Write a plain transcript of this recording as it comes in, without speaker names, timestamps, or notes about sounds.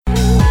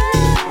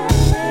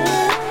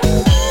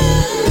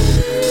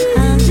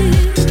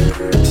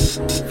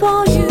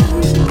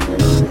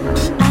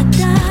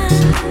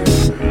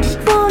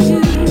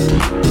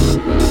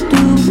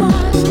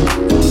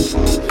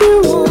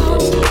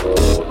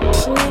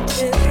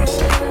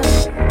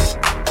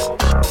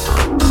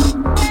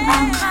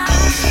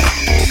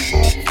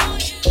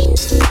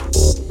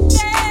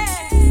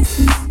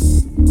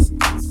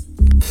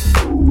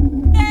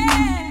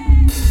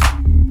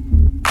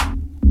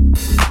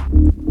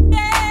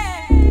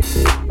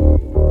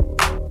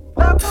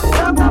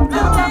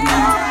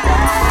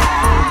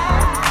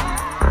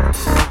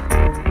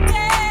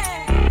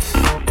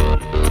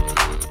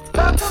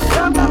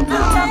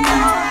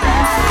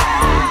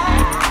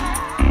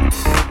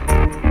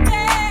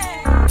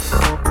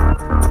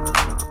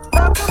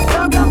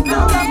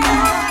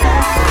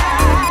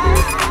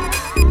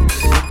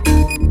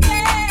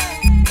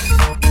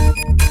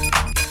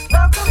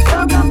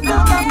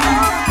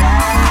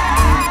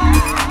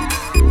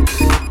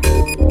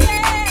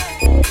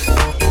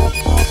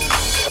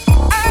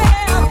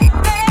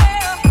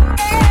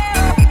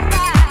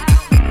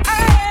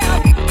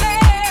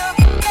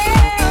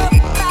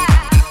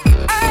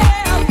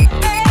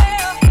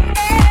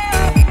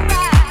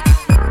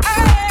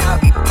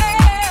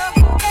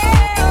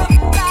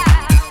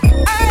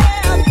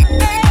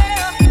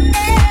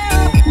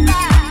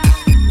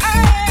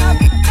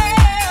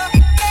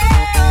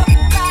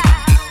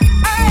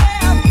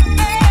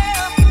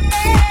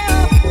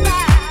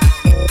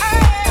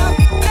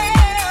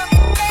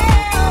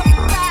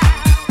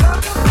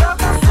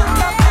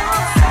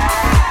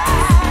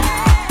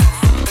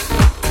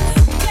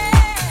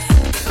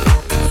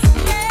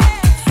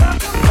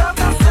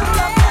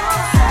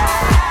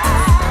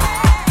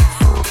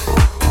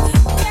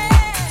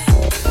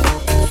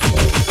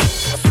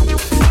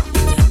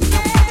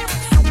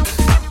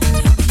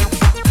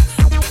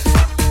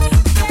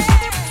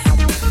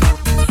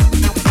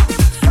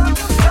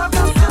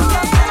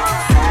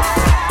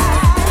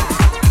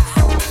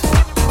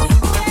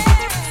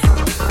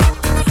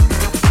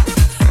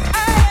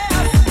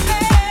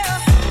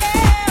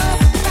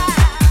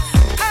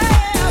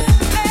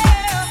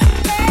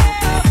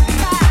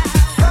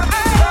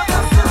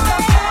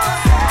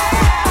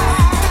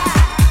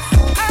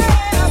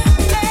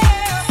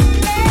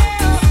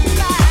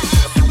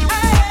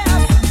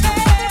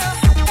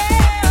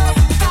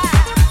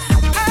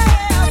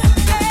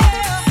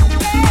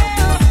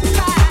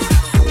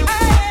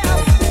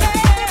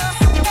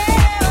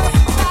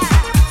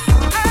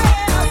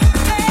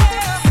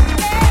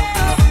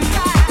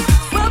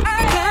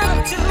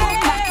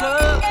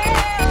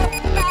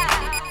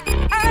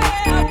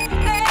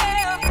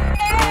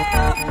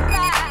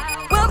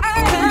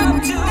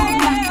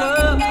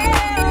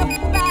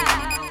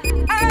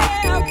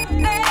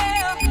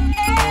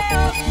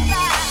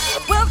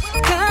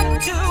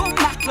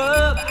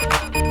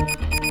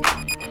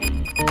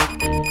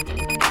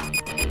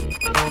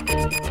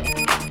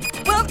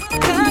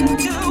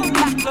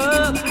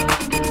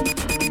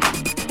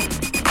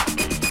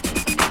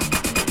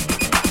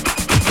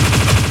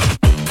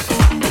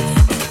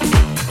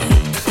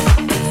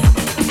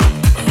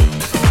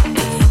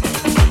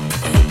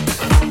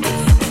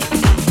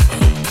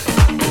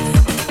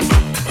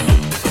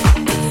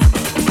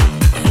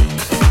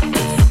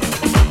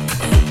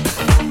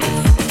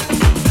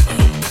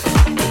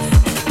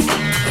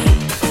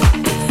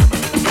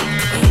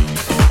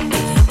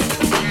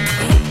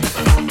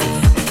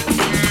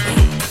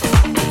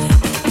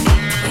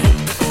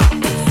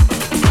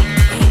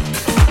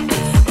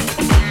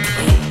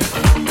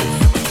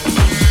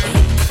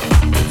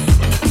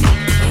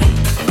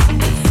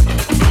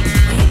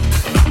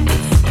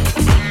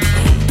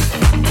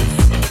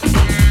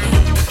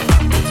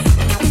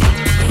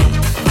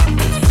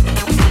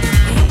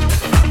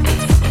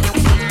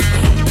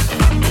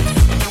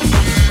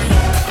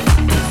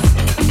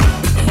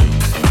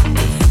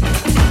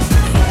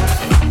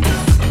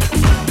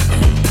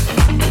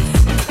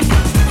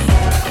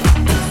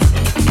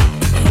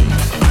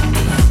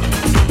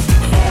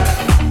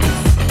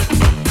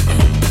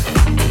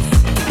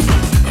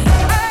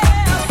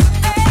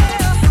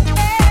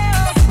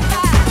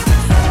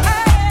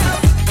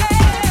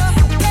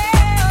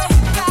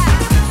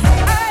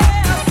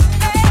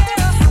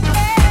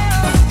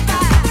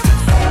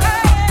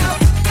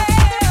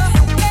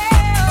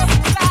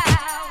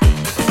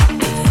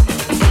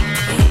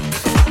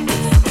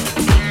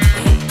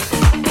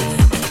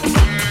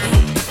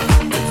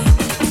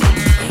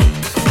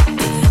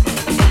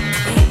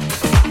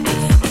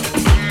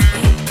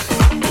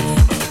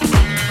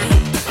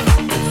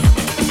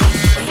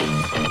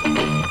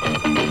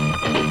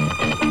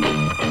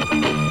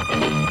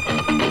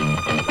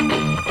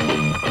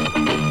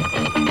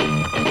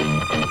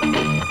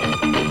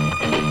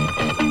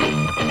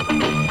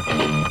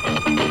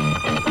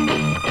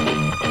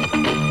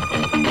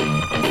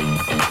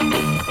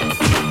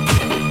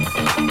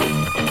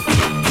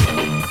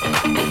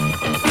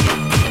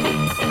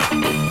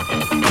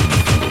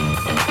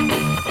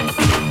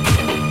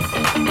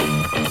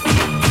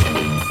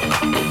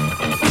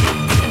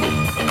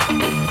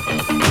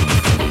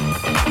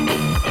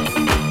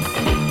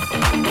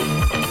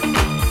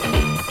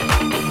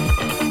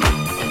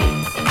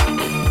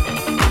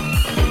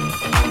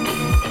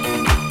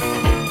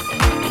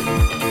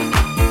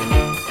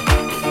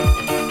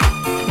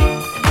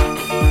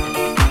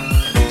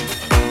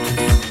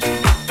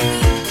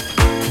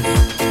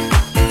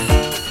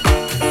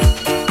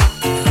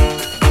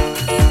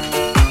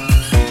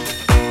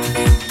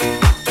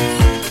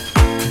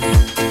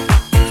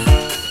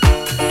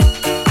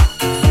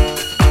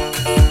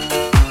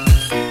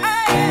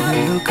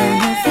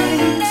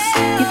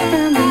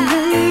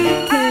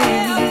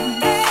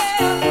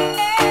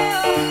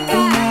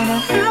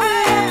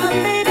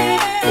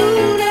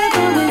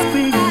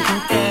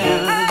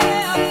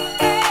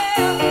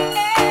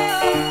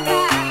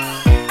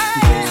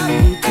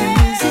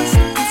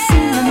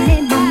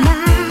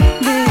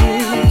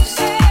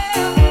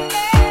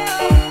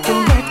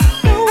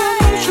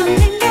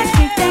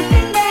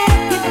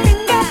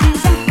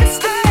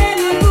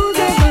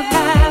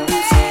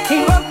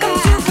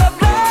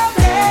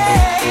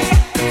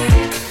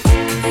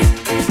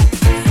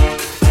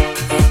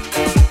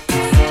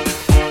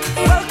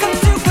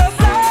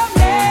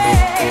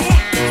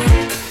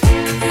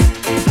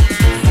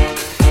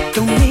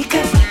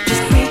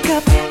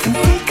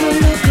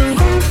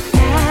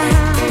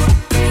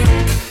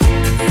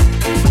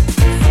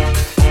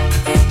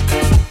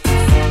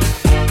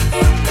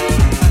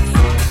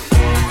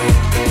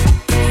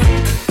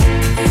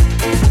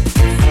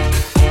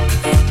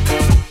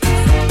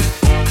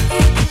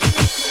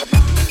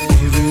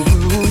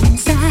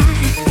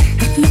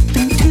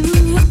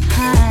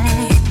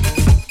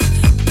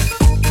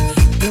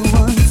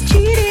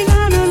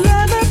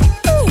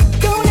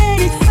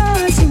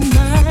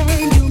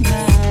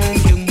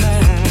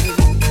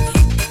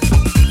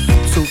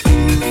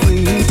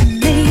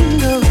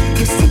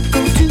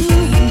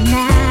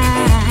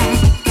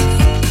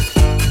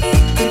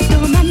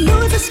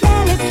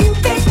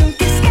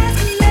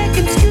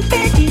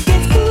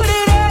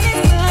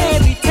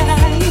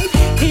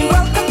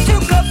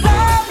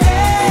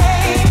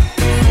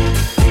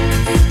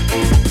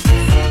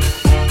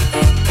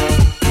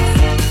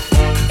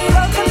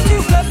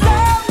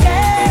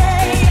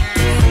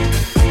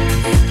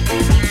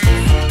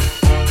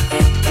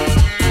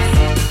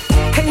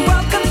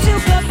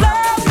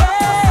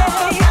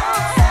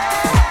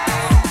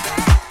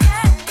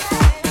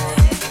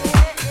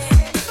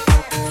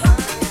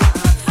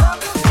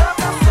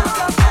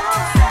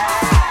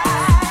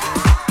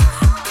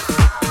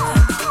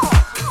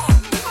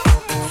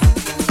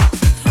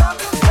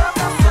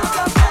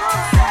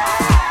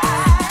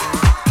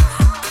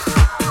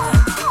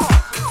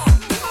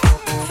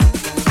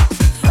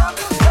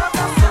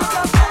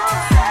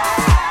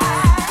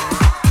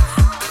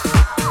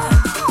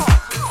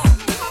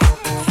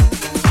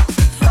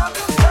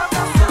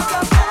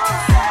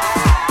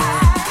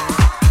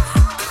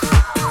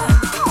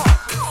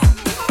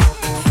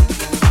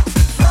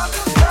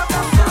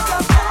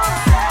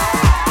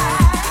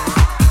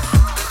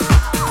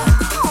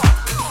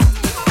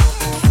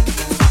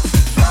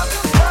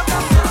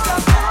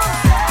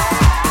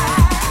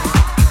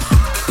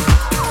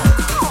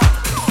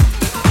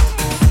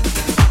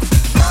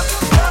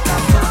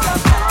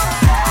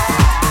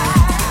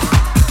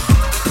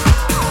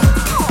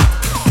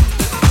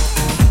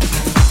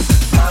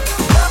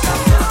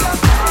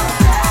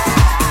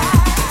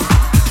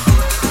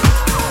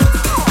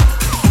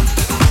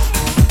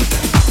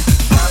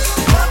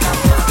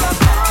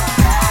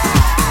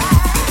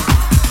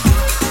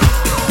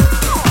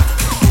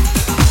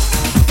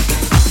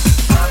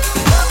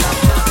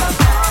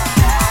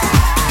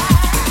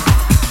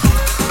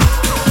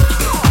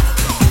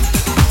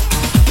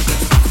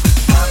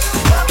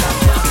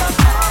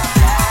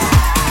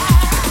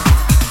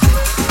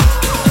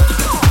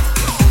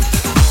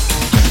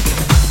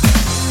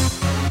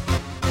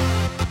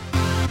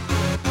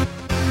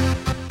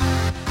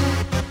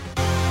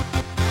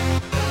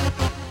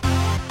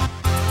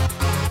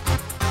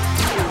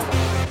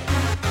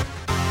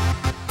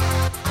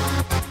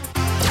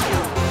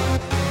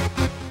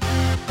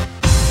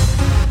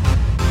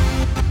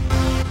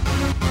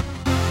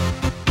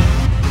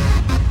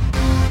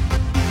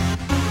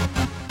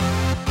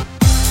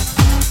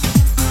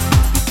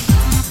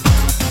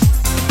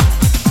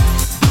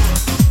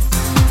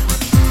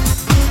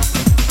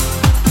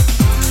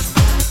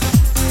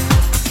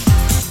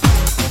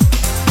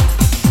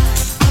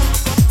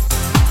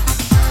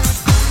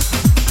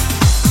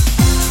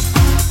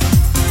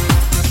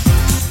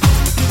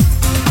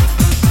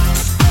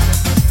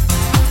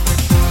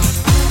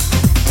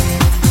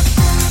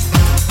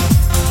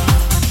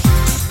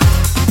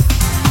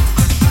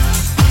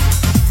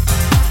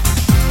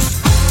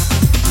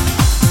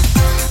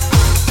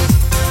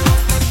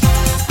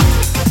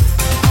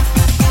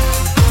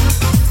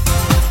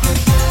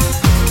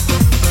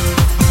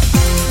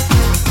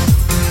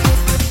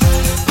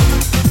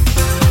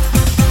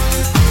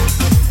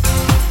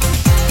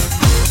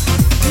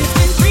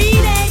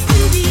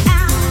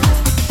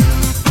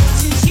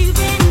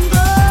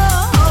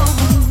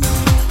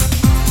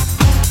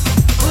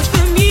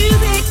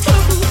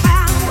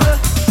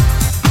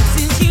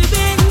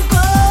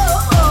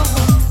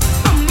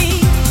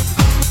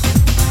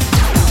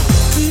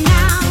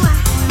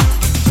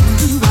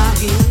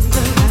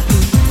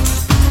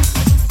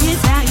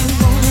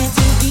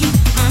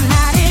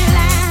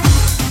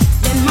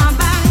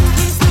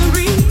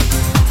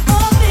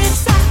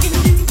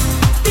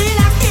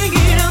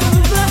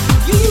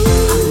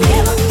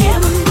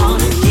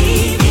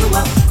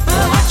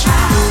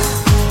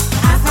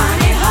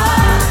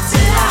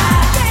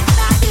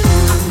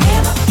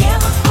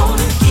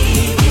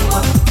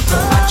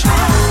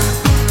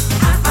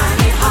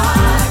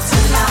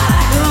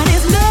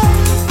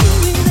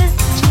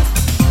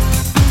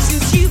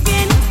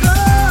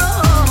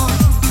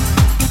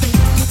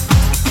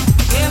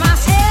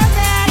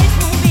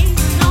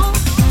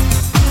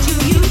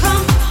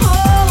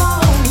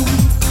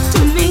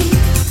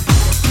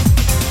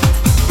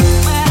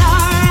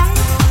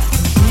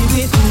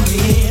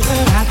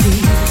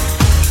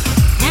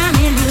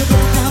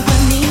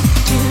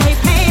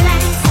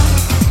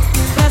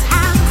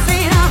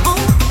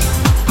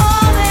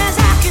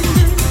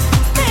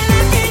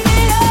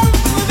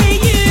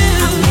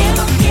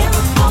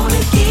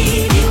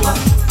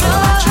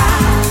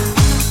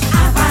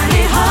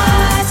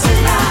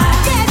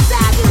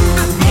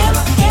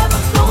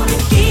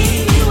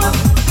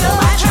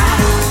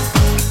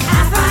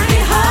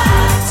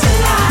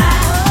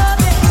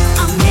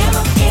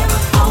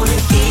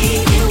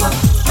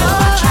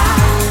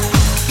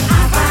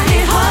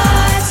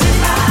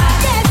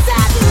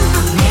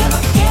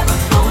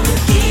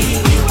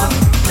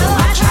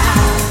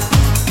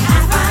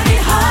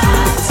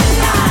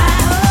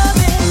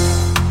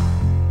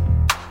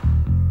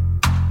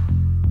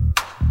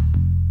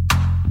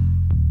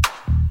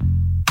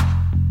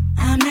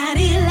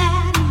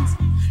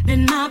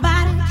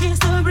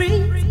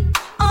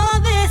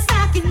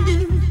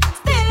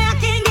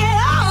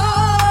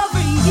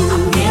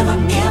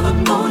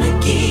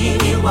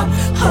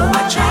Oh,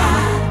 I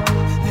try.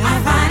 I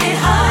find it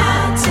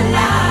hard to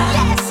lie.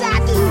 Yes, I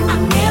do.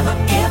 I'm never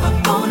ever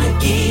gonna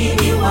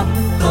give you up.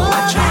 Though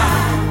I try.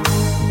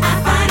 I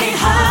find it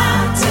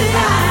hard to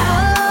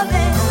lie.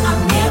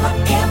 I'm never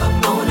ever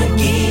gonna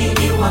give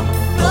you up.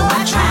 Though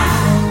I try.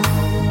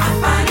 I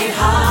find it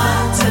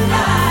hard to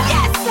lie.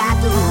 Yes, I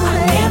do.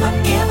 I'm never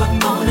ever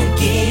gonna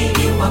give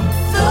you up.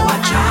 Though I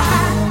try.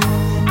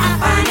 I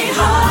find it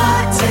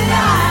hard to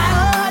lie.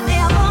 Oh,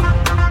 never.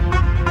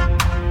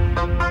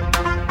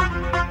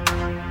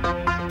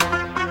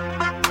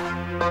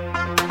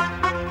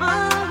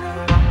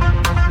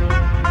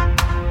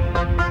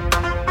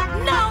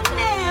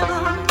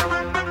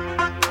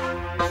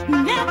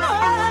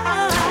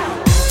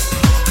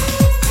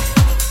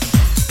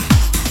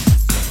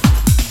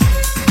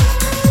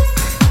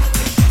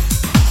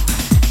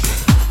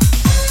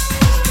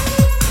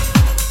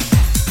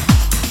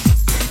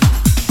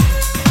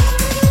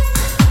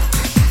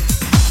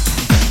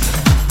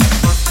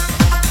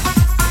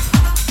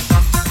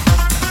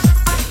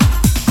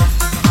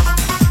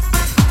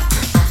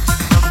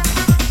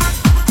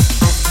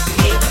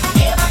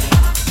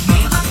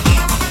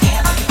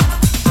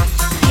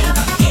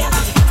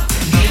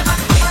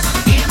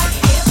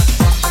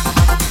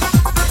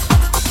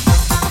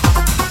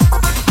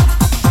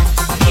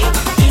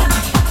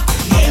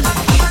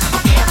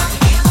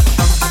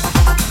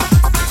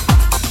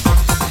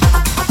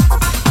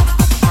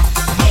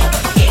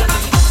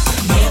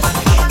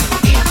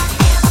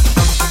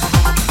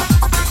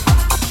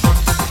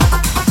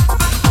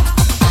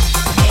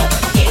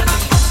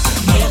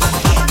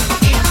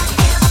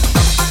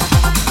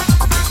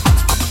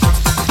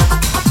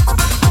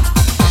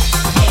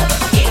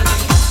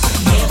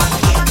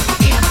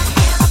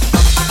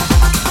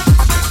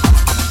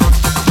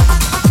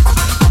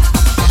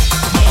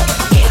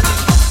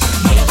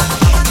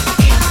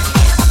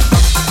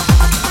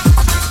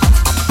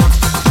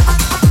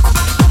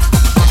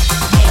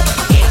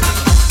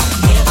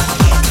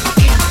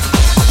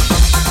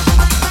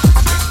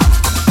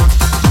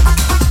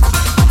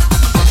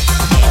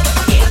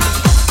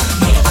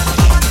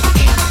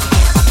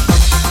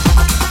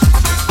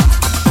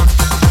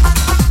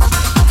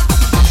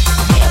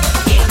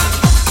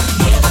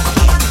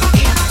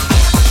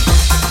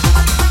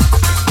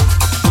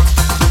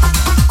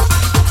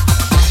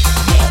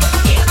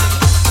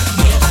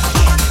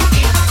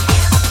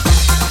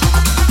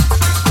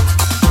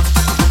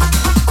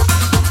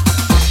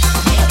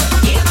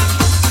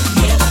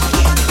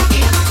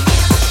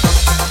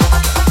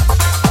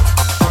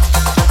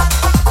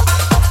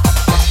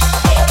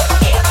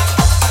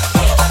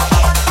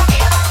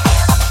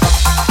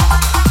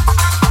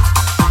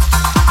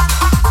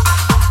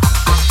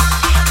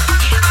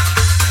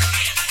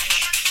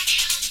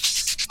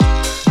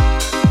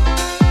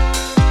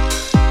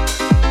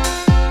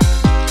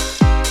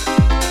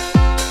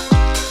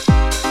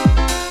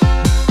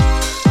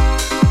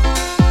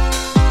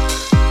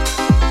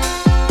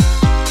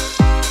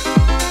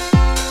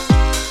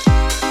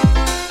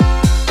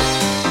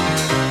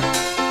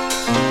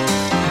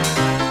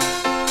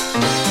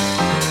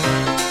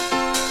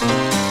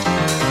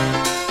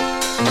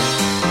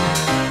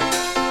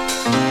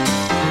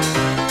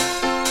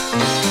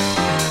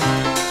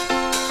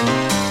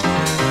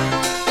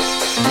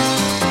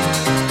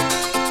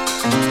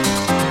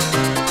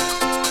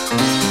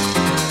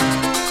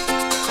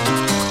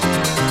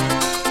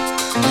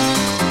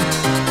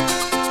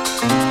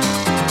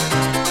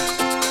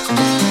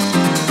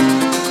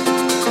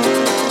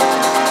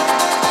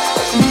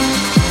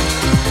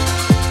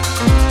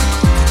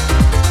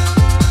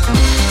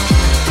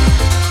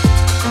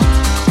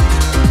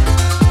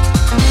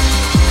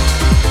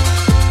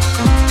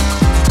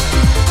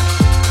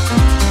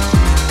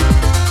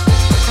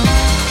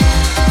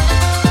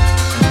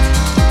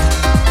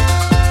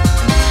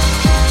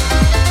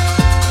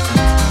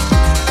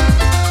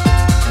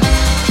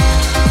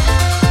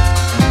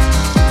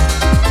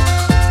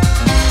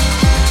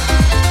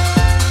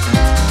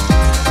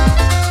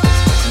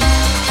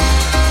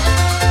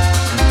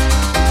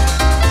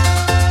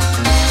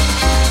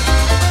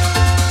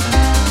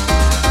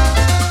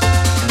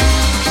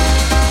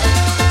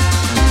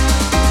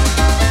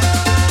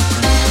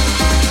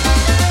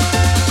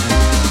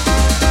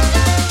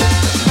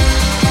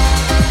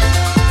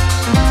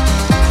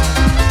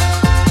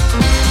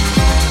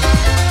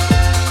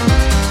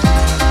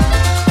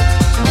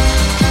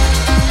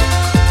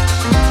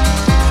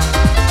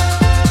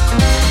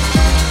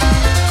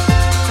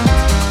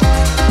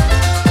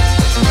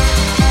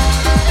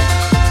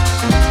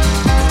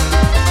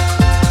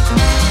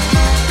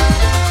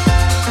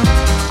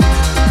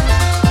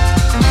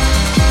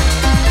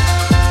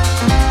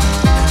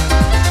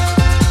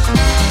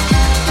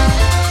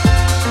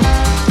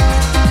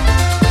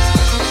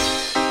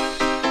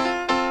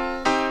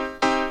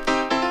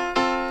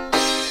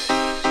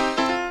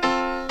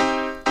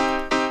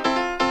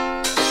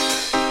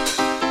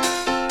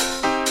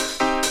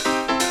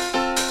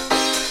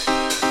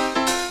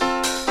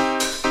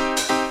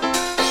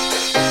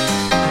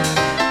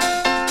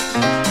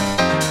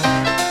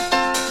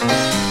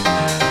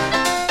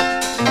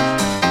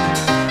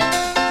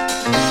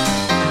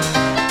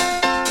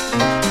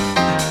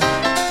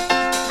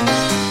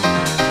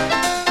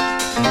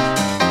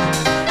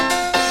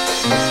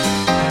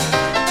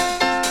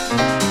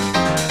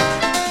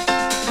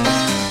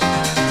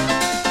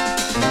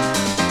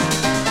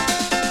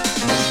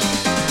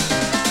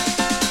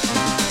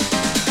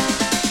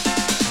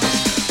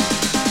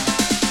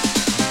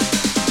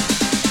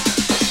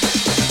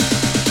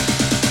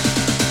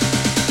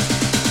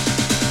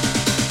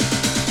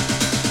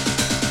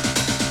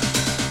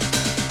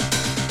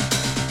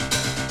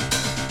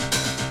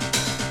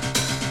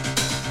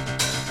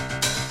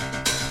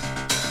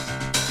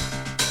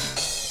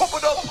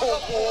 How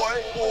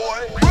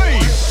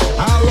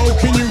low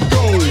can you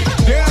go?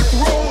 Death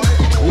row?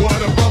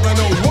 What a brother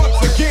know. Once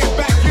again,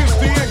 back is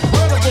the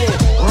incredible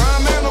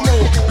rhyme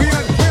animal, the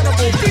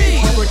uncannibal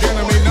B. Public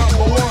enemy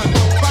number one.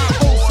 5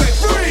 said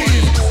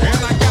freeze,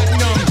 and I got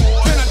none.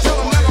 Can I tell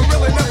them that I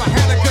really never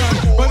had a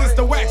gun? But it's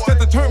the wax that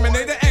the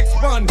Terminator X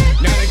spun.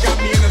 Now they got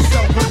me in a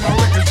cell 'cause my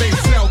records they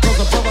sell. 'Cause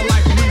a brother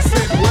like me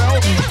said, well,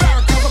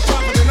 Farrakhan's a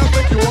prophet and I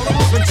think you ought to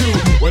listen to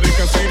what he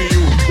can say to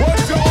you. What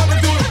you ought to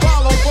do is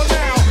follow for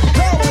now.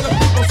 How all the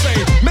people say,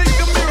 make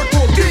a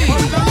miracle.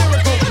 Punch the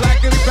lyrical,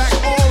 black is back,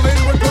 all in,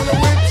 we're gonna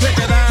win. Check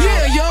it out.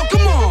 Yeah, yo,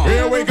 come on.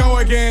 Here we go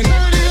again.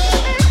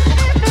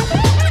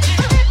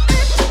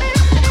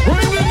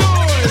 Bring the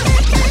noise.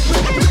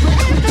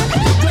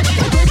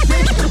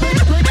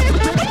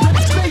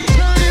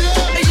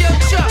 Hey, yo,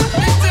 Chuck,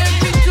 they said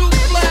me too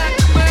black,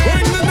 man.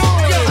 Bring the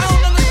noise. Yo, I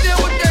don't understand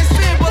what they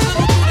said, but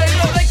little do they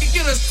know they can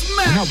get a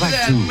smack for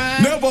that,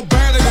 man. Never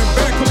batted and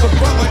back 'cause the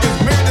brother is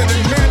madder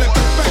than mad at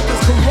the fact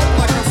is corrupt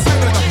like a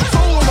senator.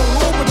 Soul on the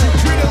road, but you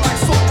treat it like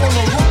soap on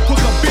the rope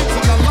 'cause the beats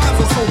and the lines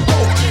are so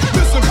dope.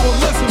 Listen for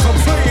lessons I'm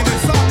saying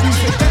it's our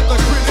music that the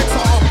critics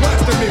are all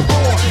blasting me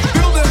for.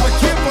 Build as a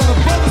kid for the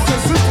brothers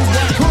and sisters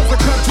why 'cause the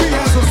country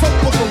has us up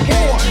for the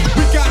war.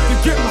 We got to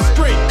get them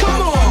straight.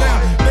 Come on now,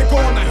 they're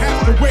gonna have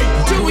to wait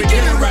Till we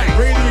get it right.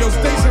 Radio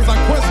stations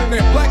are question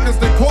their blackness,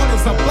 they call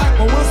us a black,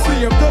 but we'll see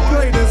if the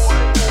greatest.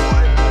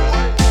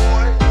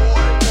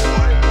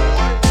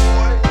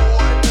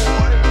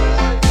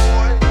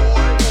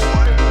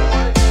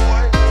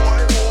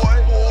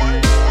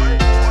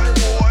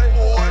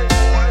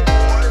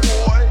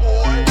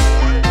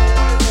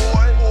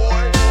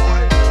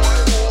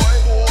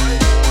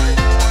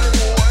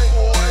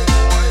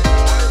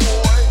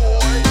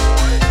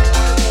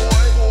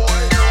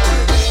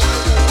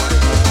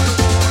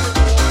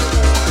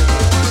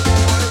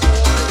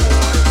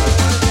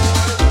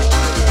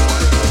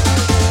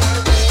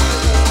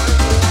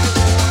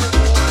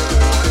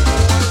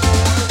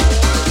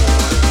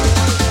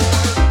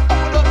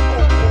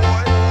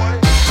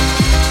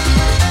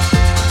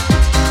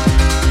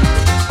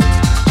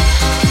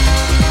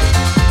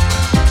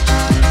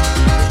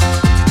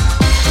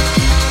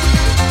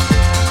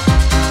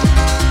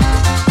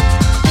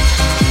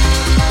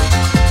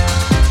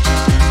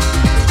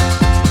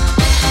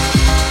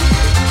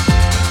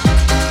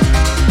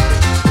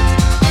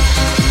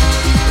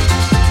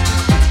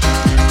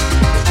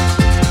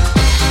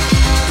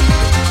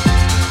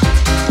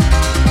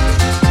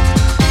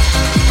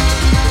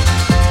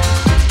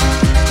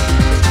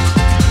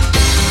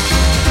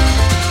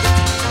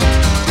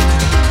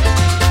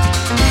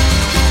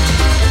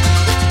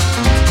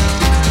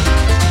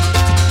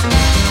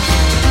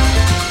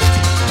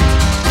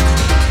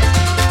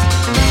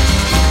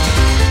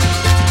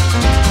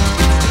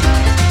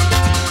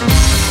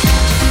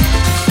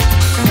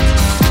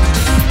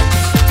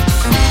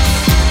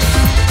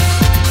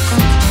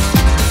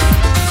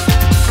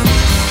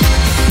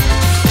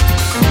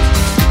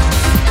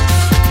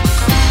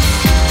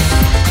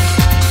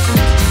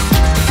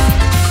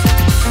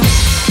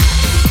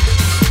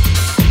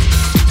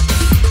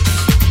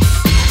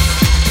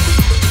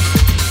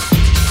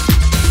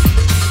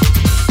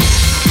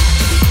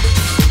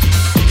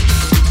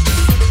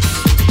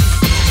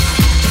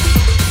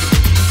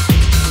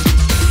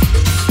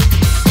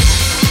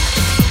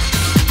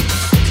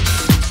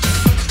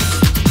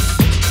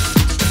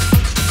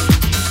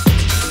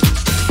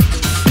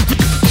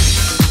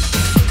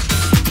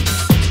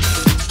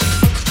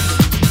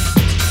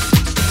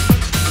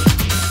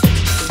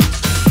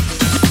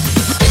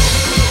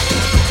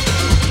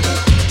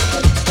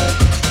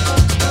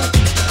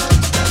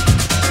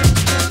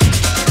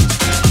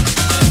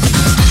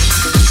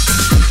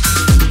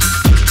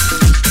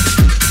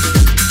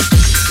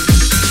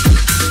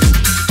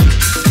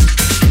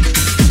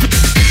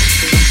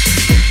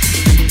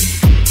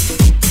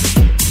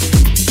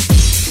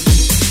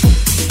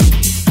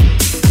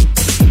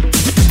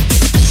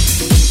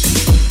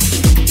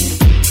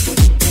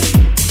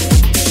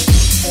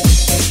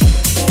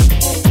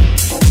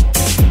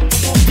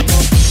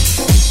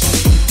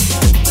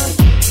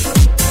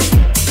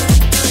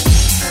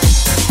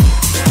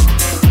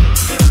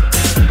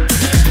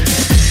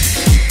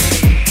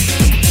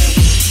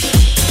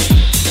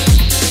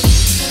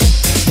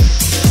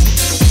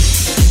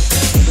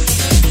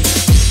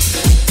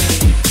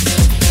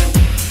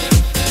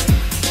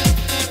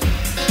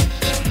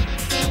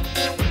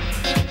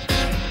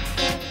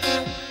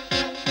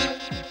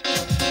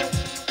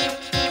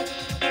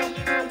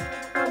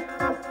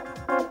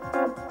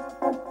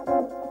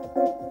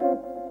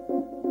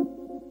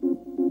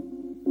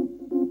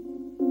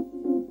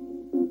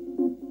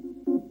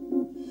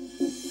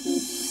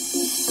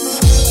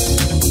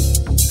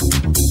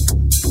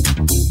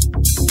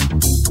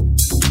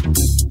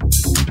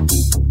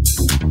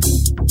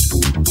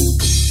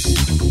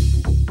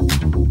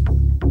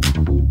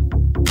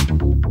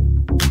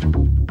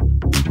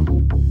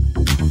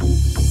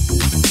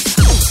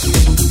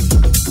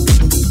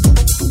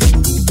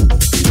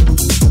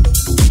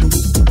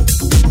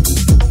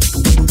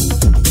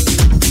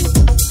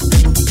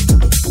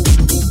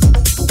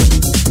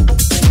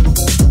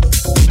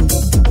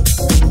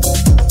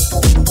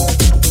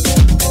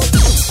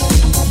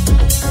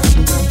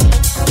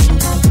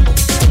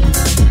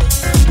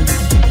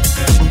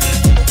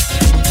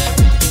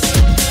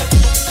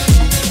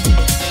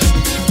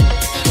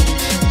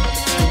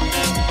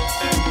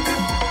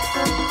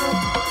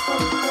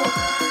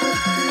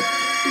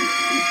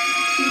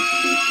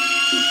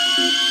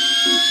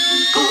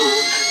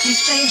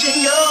 keeps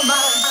changing your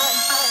mind.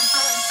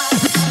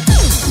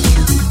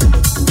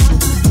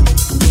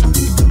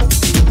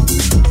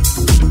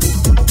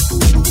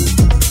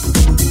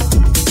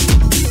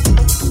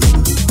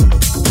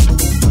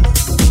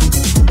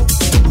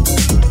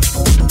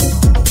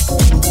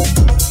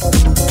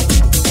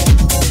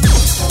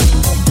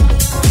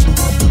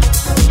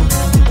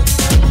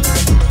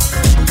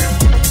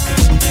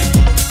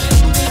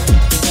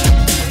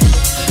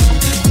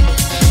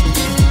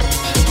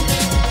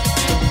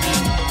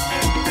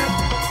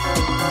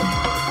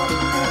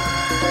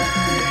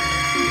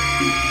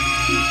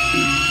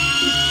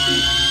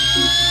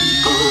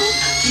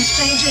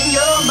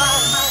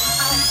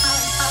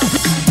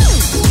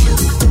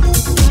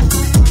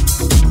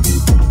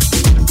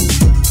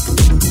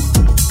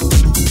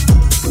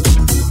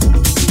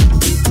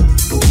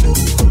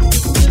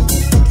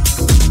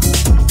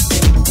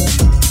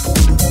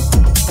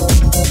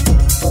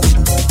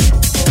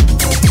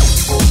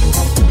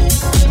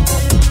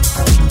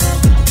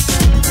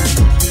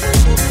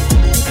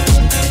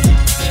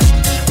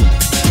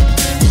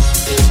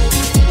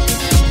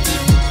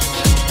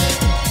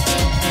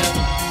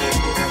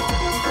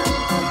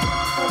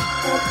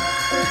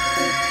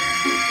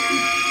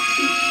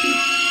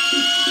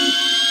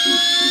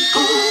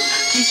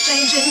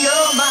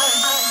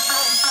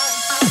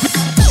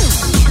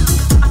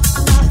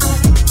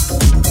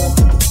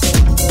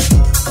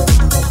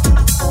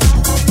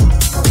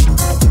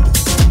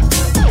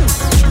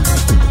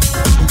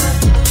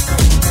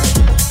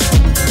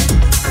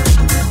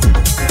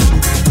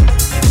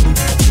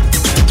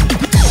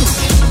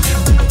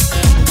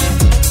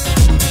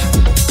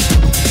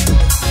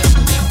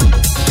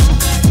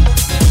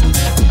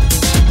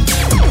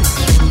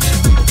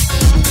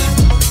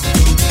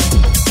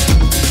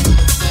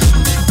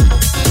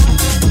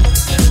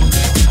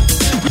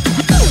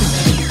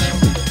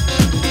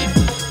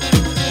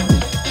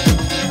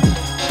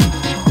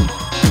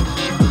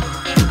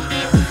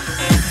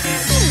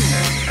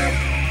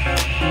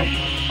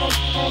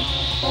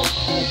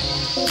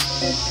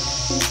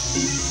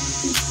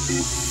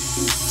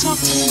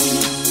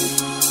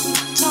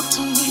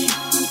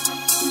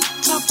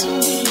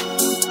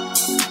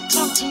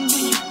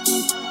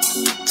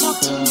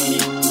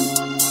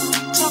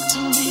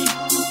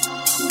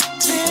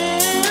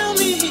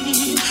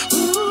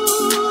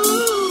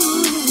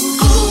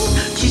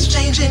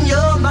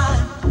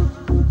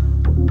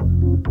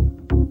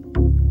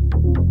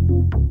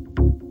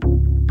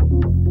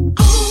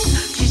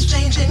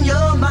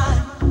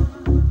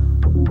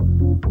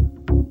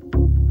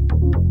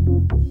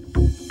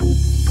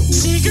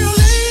 See, girl,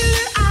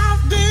 lately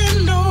I've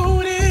been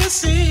noticing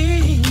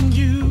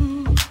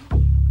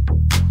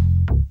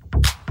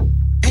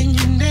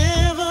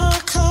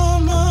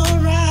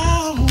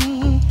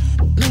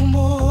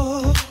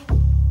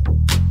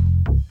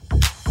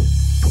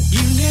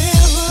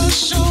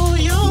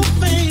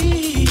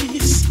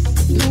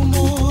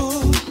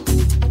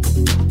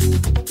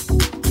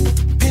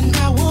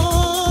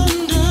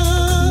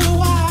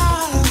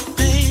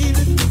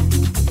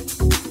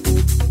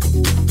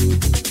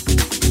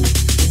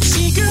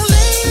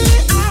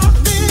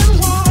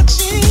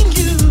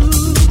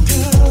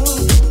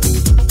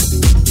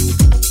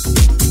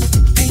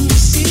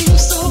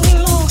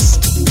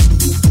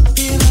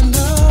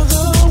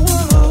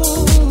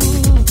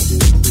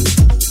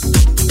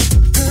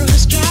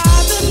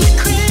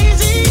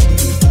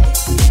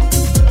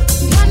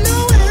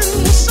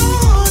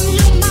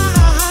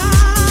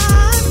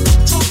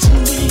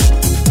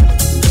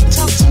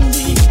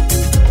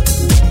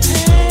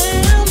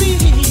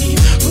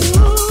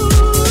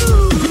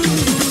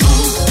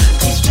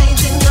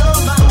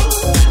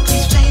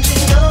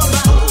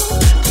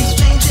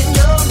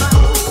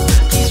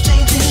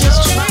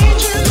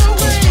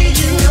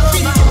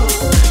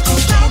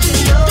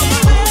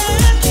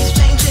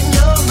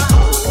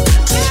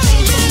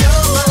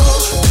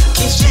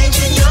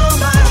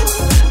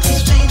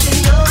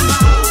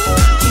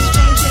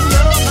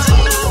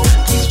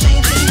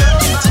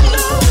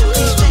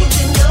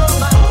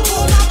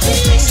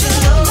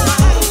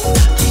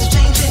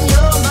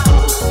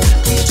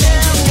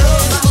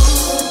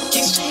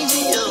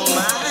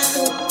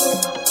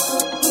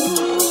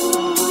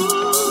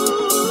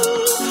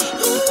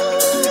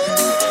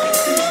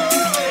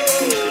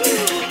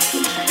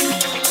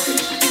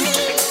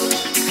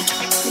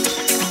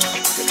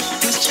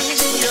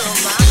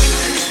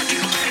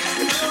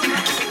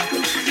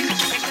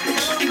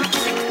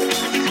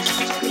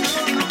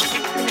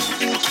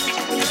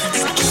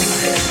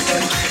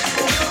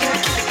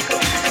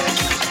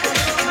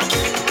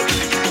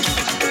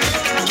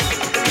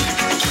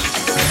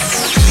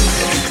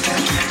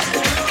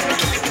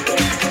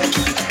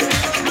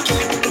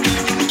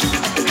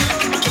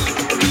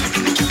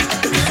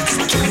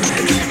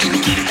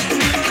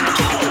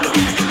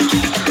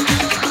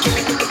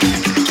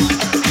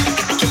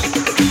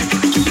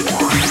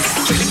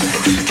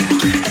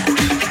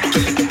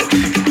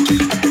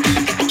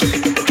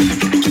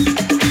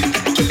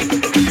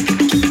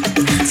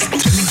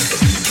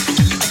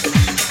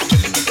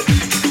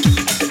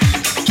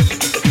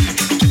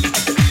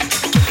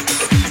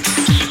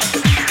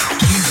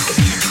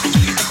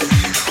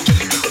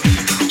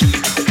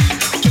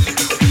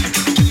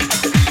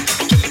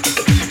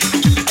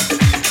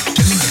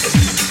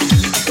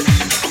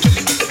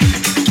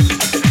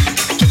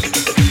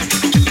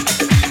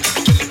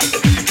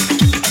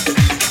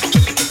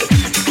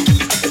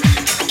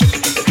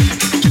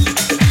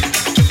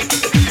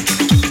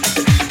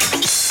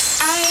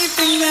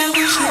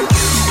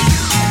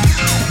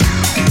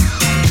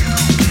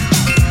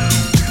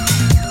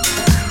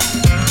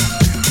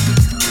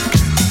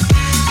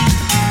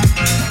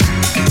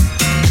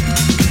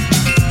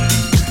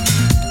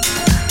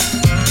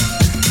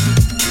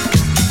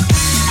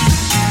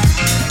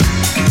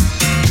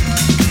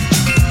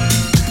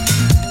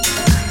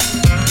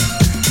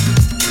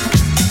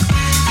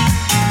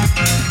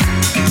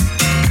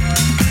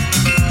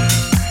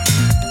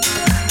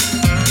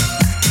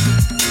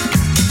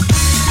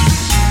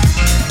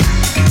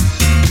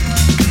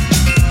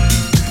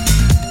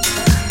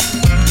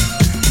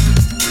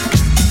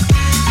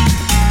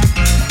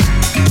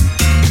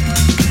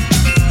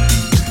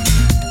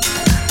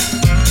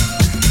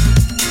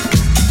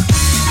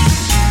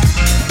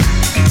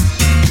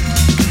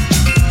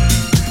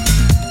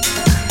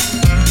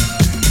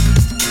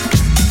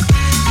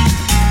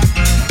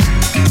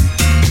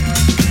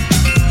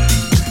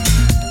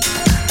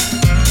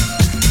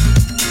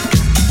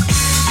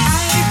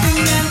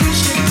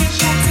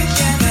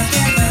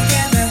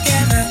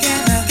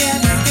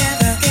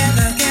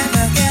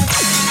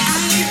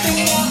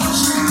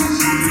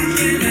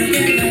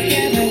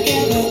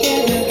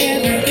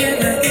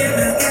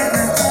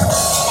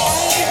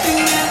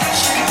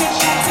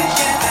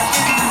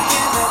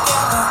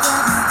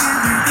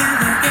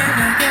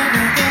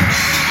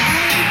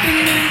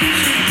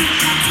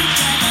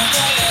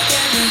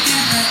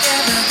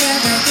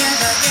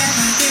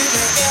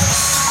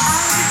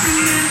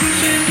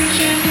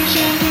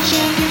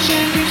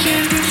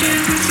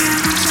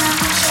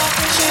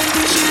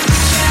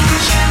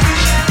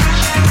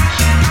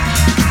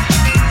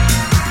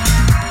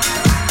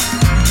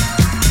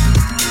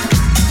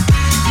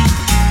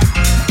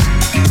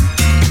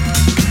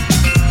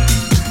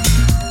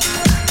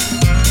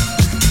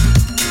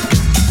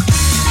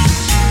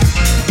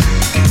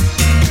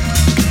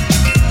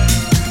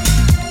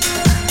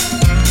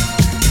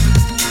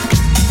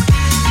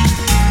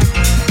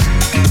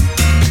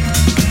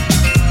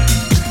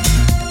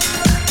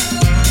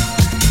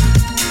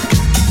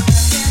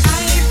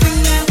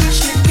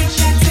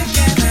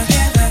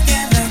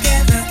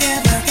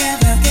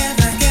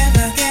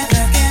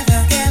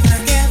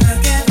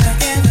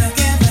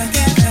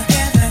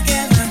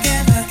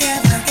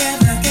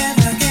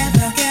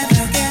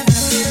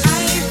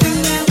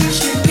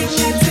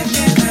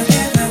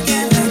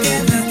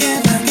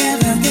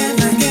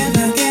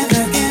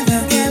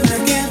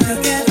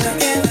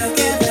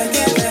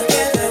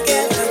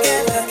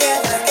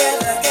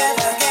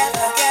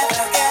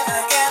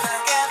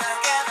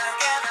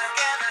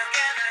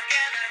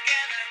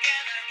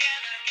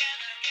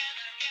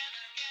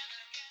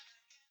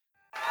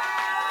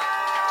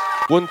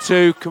 1,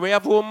 2, can we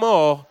have one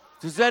more?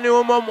 Does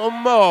anyone want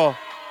one more?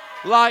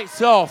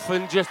 Lights off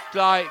and just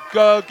like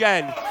go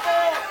again.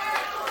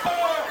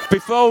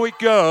 Before we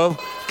go,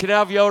 can I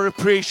have your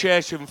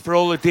appreciation for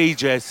all the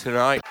DJs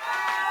tonight?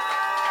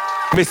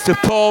 Mr.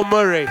 Paul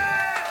Murray.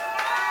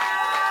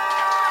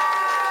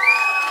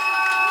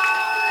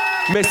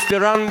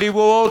 Mr. Andy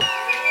Ward.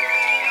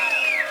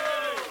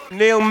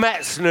 Neil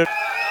Metzner.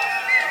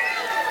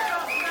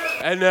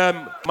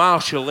 And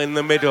Marshall in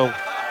the middle.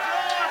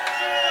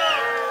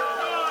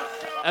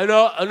 And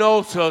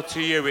also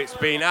to you, it's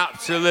been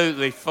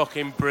absolutely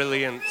fucking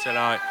brilliant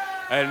tonight.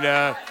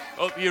 And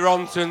hope your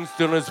Ronson's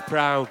done us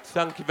proud.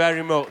 Thank you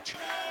very much.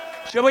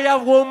 Shall we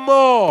have one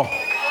more?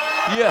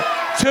 Yeah,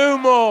 2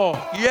 more.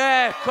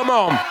 Yeah, come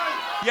on.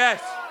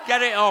 Yes,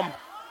 get it on.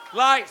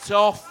 Lights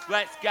off,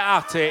 let's get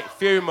at it.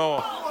 Few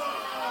more.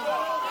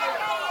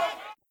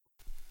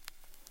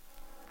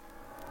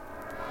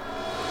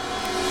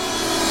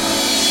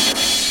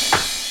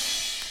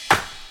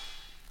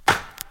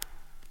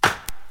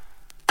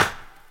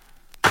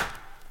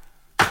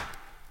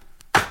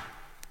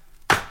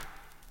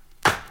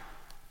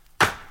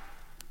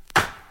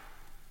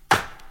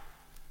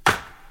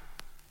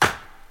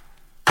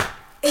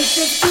 If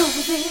it's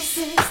over this,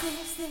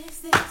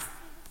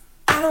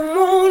 I don't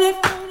want it.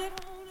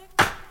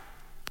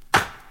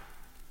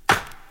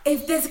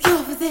 If there's a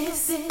cure for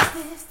this,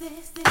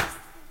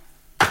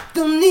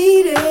 don't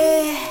need it.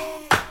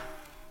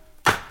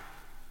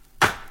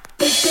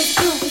 If there's a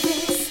cure for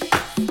this,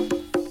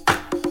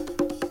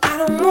 I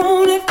don't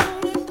want it.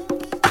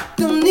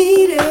 Don't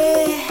need it.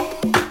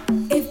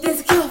 If there's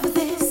a cure for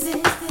this,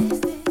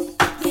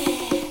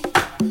 yeah,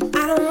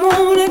 I don't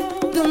want it.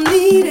 Don't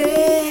need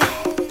it.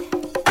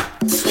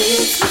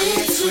 Sweet,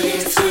 sweet,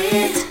 sweet,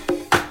 sweet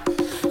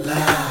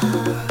love.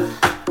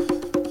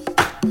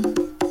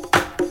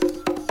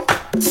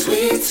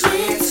 Sweet,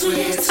 sweet,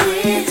 sweet,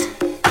 sweet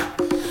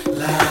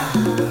love.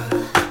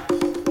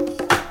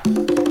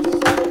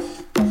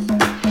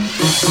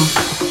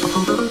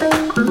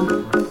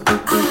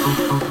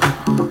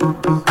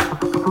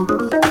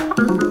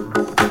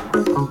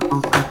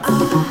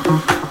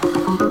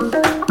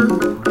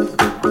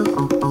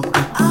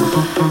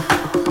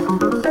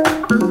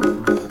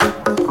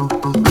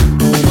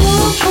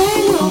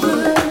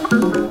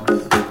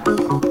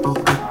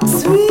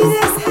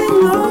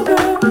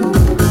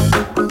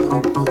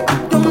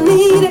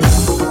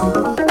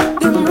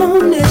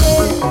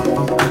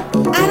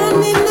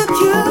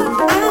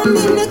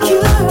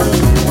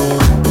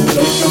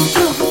 If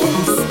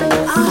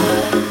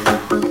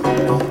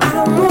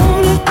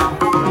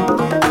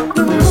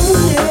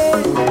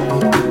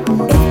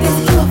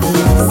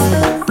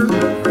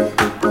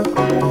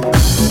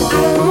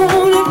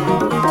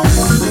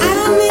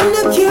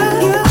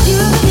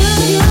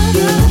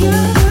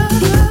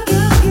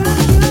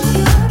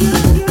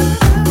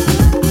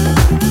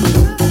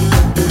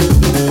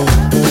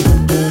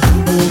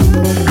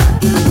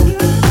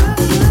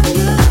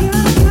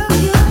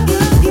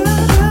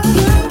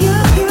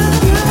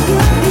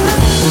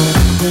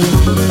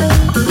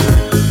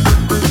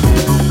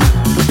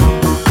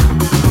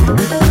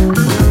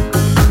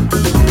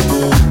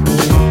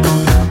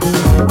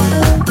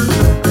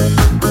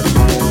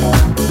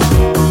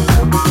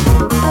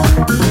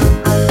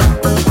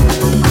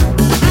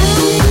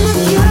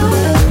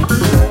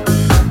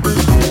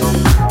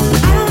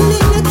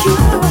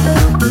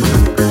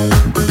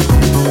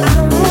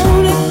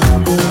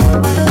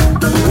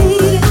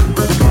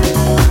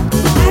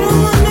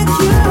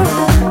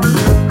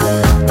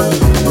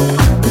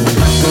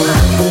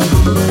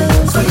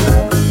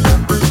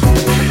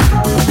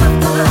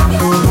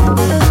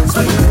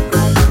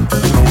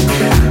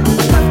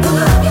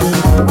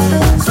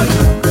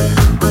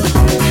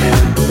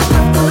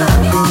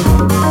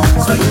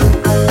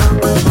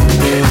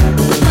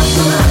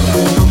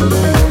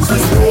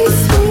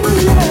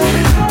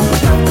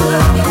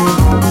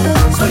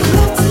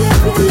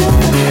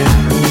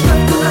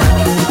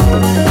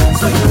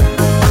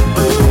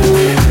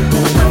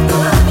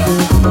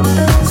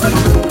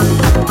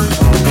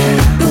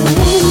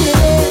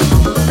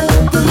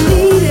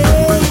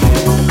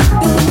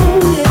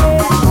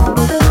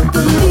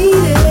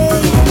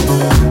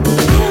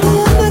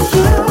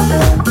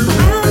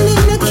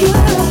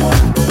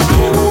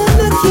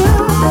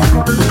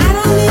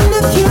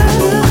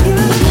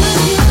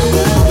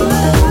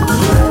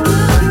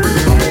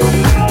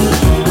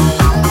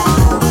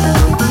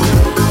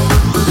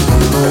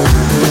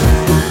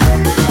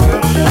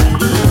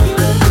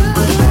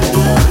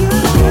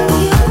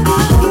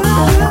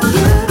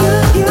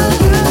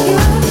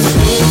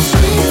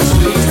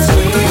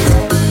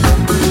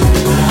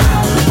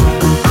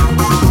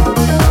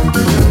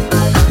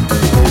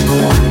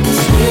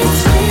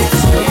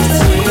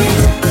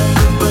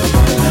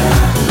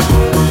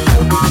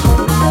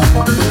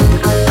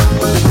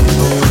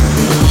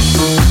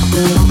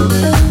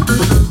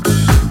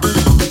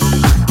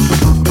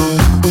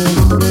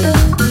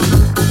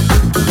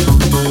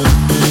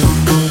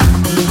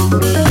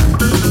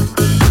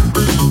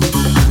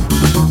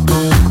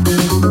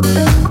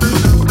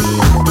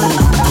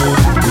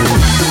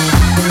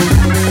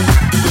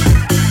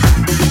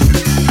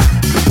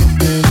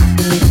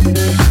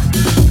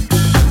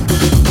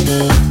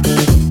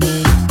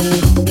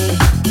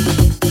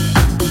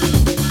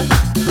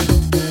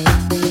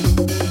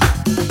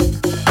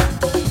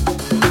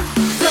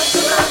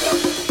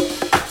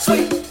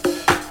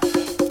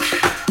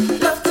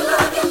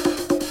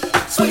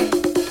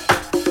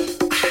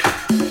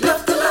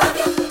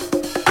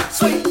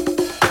sweet.